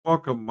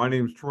Welcome. My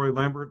name's Troy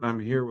Lambert, and I'm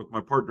here with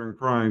my partner in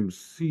crime,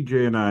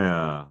 CJ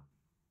Anaya.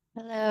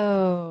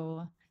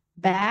 Hello.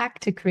 Back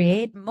to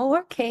create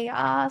more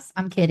chaos.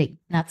 I'm kidding.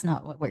 That's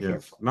not what we're here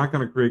Yes, not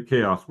going to create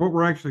chaos. What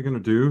we're actually going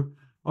to do,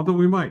 although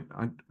we might,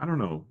 I don't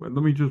know, but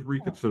let me just for.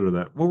 reconsider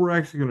that. What we're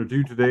actually going to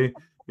do today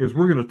is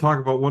we're going to talk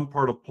about one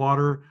part of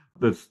Plottr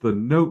that's the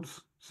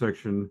notes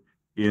section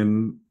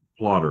in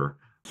Plottr.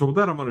 So with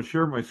that, I'm going to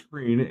share my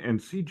screen, and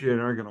CJ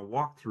and I are going to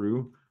walk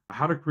through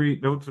how to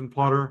create notes in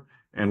Plottr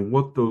and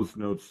what those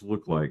notes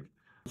look like.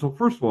 So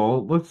first of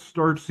all, let's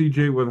start,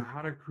 CJ, with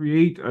how to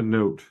create a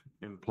note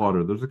in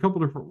Plottr. There's a couple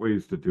different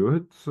ways to do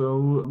it,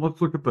 so let's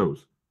look at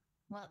those.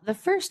 Well, the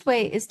first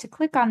way is to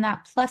click on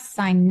that plus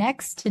sign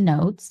next to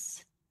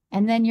notes,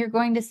 and then you're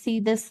going to see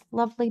this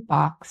lovely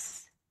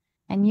box.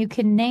 And you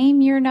can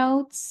name your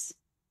notes,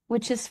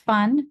 which is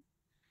fun.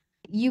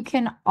 You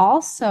can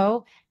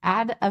also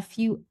add a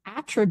few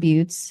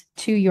attributes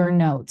to your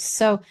notes.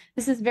 So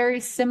this is very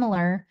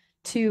similar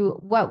to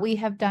what we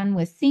have done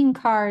with theme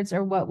cards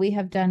or what we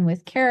have done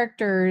with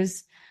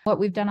characters, what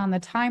we've done on the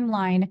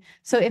timeline.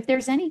 So if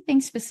there's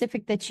anything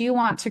specific that you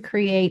want to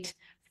create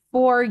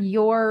for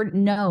your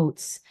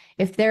notes,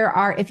 if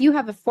you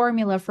have a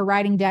formula for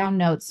writing down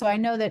notes. So I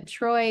know that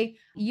Troy,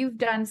 you've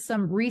done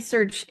some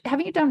research.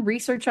 Haven't you done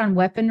research on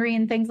weaponry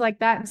and things like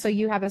that? And so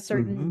you have a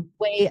certain Hmm.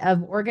 way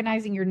of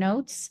organizing your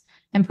notes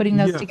and putting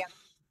those Yes. together.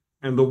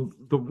 And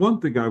the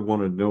one thing I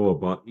want to know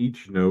about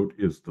each note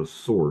is the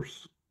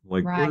source.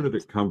 Like, where did Right.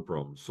 it come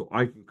from? So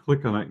I can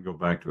click on it and go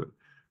back to it.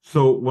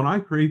 So when I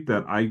create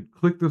that, I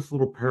click this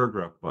little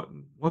paragraph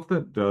button. What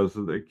that does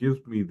is it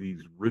gives me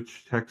these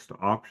rich text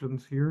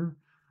options here.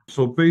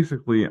 So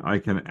basically, I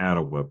can add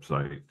a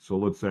website. So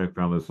let's say I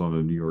found this on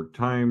the New York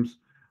Times.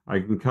 I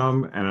can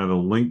come and add a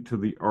link to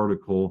the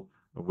article,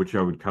 which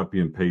I would copy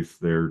and paste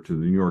there to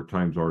the New York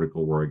Times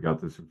article where I got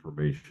this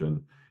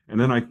information, and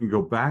then I can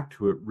go back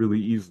to it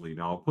really easily.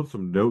 Now I'll put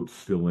some notes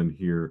still in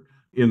here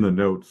in the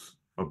notes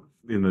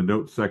in the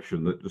notes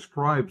section that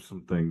describes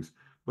some things.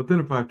 But then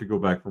if I have to go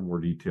back for more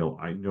detail,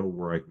 I know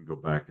where I can go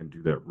back and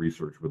do that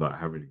research without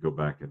having to go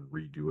back and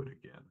redo it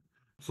again.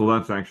 So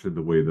that's actually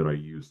the way that I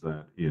use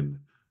that in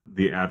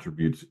the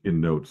attributes in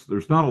notes.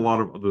 There's not a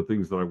lot of other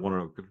things that I want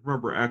to, because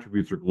remember,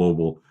 attributes are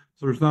global.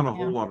 So there's not a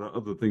whole Yeah. lot of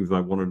other things I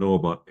want to know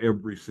about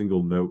every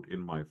single note in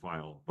my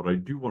file, but I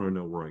do want to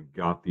know where I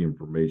got the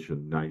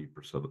information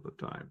 90% of the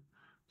time.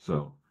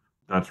 So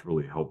that's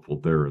really helpful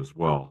there as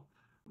well.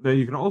 Now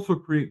you can also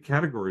create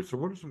categories. So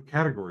what are some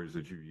categories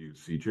that you use,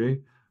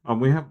 CJ?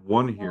 We have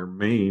one here, Well,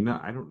 main.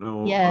 I don't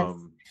know. yes.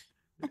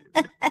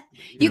 You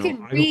You know,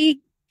 can I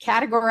don't.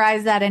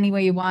 recategorize that any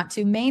way you want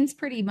to. Main's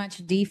pretty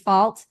much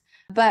default,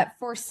 but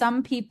for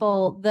some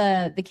people,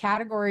 the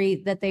category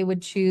that they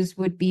would choose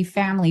would be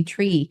family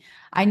tree.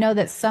 I know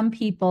that some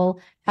people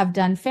have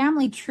done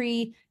family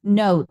tree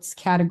notes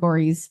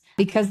categories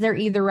because they're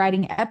either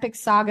writing epic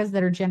sagas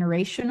that are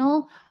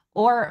generational,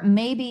 or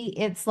maybe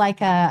it's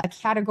like a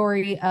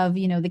category of,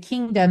 the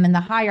kingdom and the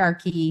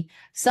hierarchy.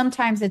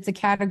 Sometimes it's a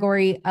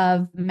category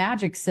of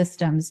magic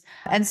systems.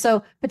 And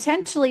so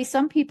potentially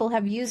some people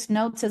have used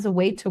notes as a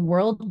way to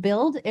world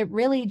build. It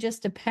really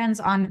just depends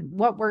on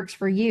what works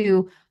for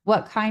you,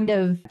 what kind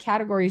of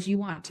categories you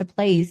want to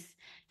place,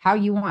 how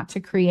you want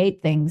to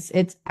create things.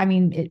 This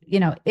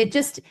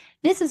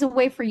is a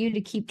way for you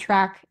to keep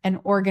track and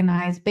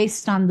organize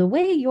based on the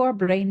way your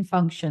brain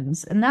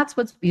functions. And that's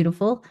what's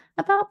beautiful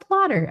about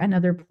Plottr.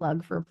 Another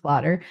plug for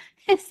Plottr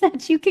is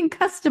that you can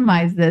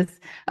customize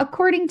this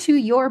according to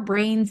your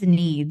brain's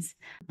needs.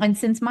 And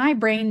since my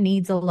brain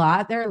needs a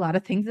lot, there are a lot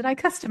of things that I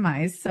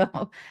customize.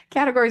 So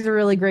categories are a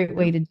really great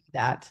way Yep, to do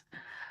that.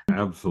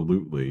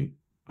 absolutely.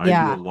 I do a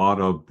Yeah. lot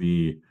of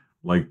the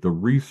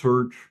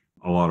research,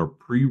 a lot of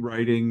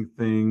pre-writing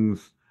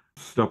things,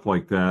 stuff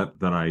like that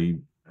I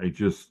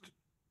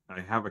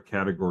have a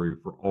category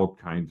for all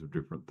kinds of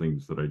different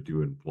things that I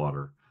do in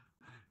Plottr.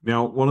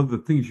 Now, one of the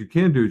things you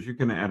can do is you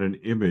can add an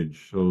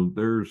image. So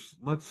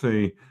let's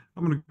say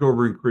I'm going to go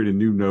over and create a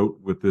new note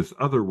with this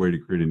other way to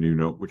create a new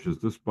note, which is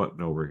this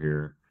button over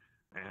here.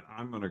 And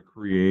I'm going to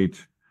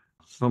create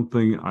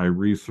something I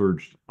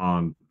researched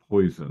on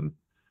poison.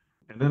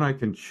 And then I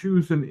can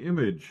choose an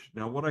image.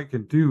 Now, what I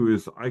can do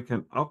is I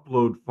can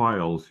upload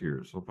files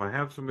here. So if I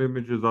have some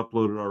images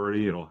uploaded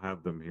already, it'll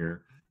have them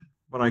here.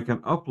 But I can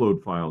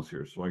upload files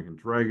here. So I can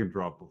drag and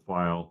drop a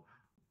file,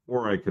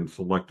 or I can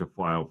select a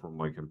file from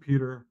my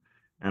computer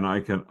and I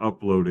can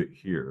upload it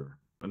here.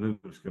 And then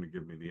it's going to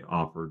give me the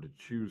offer to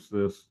choose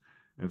this.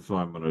 And so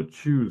I'm going to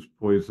choose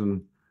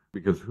poison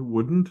because who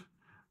wouldn't?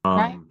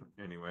 Right.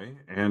 Anyway,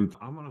 and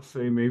I'm going to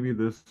say maybe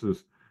this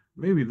is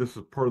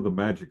part of the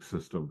magic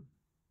system.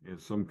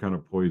 It's some kind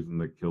of poison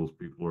that kills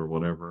people or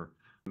whatever.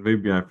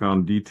 Maybe I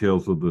found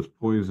details of this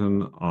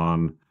poison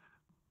on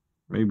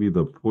maybe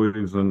the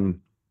poison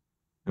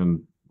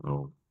and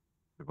oh,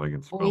 if I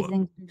can spell it.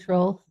 Poison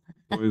control.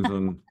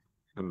 Poison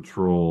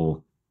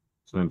Control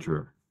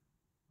Center.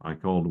 I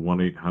called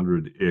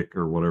 1-800-ICK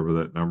or whatever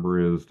that number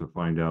is to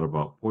find out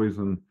about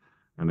poison,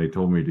 and they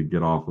told me to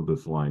get off of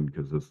this line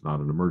because it's not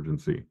an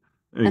emergency.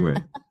 Anyway,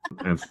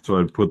 and so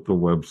I'd put the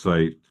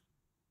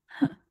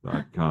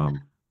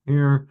website.com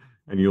here,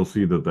 and you'll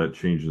see that that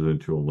changes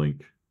into a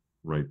link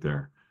right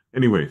there.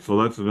 Anyway,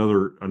 so that's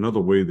another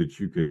way that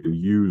you can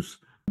use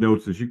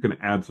notes is you can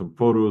add some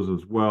photos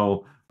as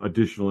well,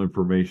 additional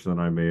information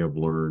that I may have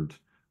learned.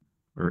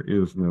 There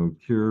is no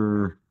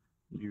cure.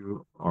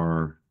 You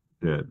are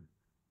dead.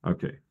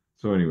 Okay.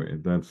 So anyway, I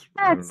don't That's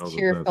know that that's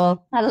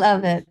cheerful. I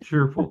love it's it.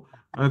 cheerful.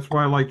 That's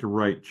why I like to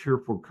write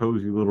cheerful,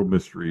 cozy little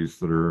mysteries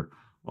that are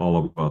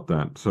all about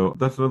that. So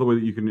that's another way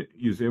that you can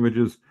use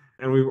images.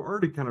 And we've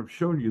already kind of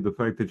shown you the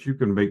fact that you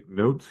can make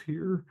notes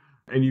here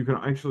and you can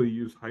actually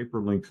use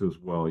hyperlinks as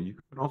well. You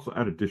can also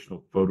add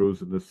additional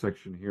photos in this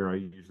section here. I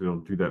usually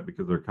don't do that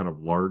because they're kind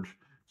of large.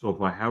 So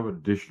if I have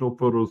additional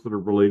photos that are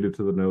related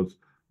to the notes,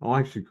 I'll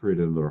actually create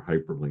another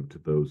hyperlink to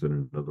those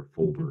in another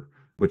folder.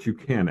 But you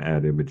can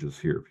add images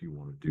here if you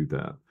want to do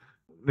that.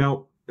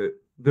 Now,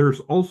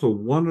 there's also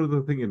one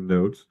other thing in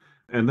notes,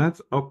 and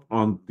that's up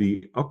on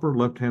the upper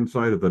left-hand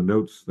side of the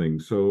notes thing.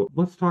 So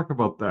let's talk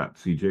about that,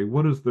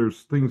 CJ.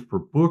 There's things for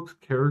books,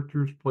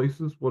 characters,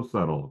 places. What's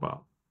that all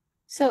about?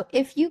 So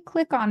if you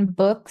click on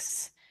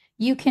books,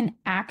 you can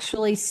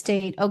actually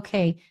state,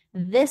 okay,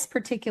 this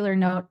particular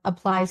note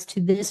applies to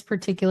this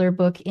particular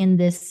book in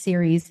this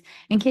series.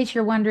 In case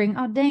you're wondering,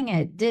 oh dang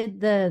it, did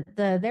the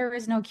there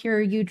is no cure,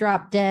 you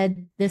drop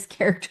dead, this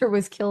character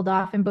was killed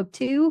off in book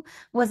two?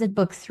 Was it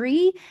book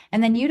three?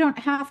 And then you don't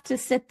have to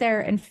sit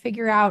there and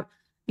figure out,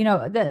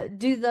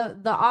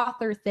 the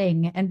author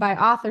thing. And by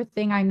author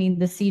thing, I mean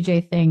the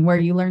CJ thing, where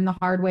you learn the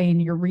hard way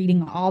and you're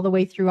reading all the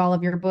way through all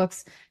of your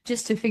books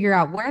just to figure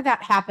out where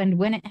that happened,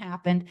 when it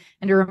happened,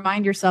 and to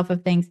remind yourself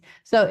of things.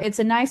 So it's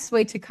a nice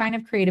way to kind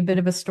of create a bit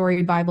of a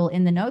story Bible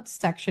in the notes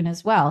section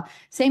as well.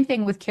 Same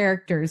thing with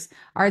characters.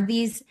 Are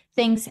these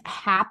things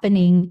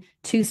happening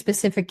to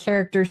specific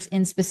characters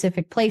in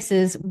specific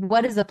places?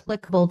 What is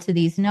applicable to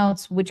these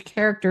notes? Which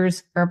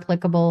characters are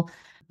applicable?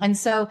 And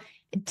so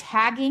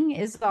tagging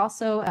is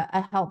also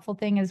a helpful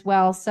thing as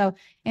well. So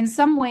in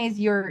some ways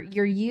you're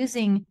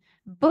using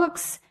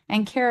books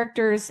and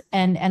characters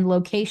and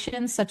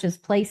locations such as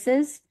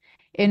places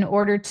in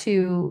order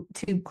to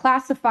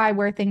classify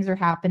where things are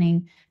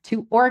happening,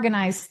 to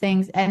organize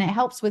things, and it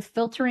helps with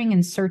filtering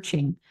and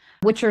searching,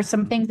 which are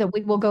some things that we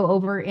will go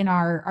over in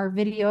our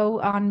video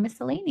on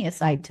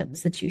miscellaneous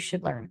items that you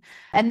should learn.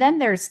 And then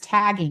there's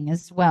tagging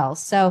as well.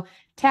 So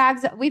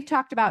tags, we've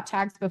talked about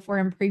tags before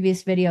in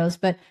previous videos,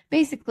 but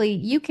basically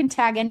you can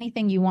tag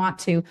anything you want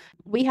to.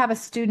 We have a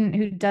student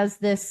who does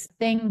this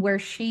thing where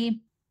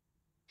she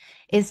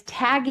is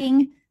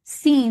tagging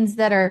scenes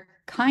that are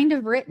kind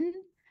of written,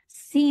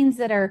 scenes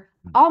that are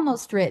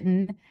almost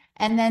written,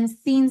 and then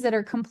scenes that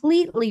are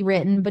completely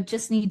written but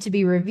just need to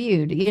be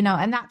reviewed,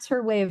 and that's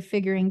her way of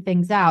figuring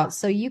things out.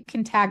 So you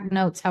can tag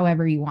notes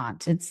however you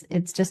want.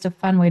 It's just a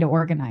fun way to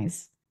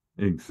organize.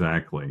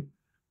 Exactly.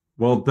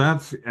 Well,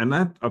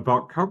 that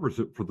about covers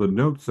it for the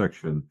notes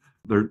section.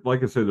 There,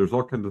 like I said, there's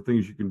all kinds of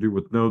things you can do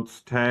with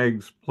notes,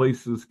 tags,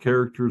 places,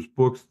 characters,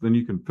 books. Then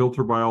you can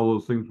filter by all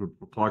those things, which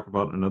we'll talk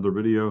about in another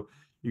video.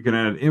 You can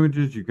add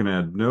images, you can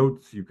add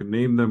notes, you can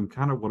name them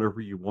kind of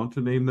whatever you want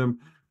to name them.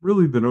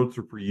 Really, the notes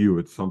are for you.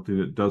 It's something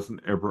that doesn't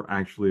ever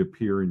actually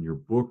appear in your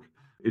book.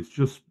 It's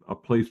just a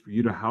place for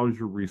you to house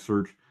your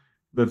research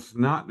that's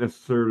not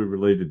necessarily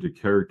related to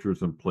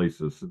characters and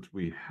places, since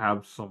we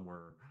have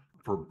somewhere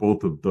for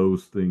both of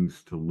those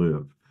things to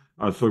live.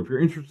 So if you're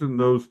interested in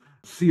those,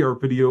 see our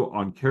video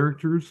on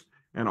characters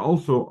and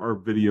also our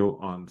video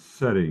on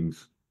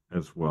settings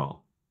as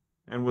well.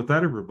 And with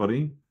that,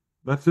 everybody,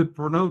 that's it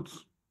for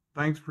notes.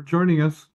 Thanks for joining us.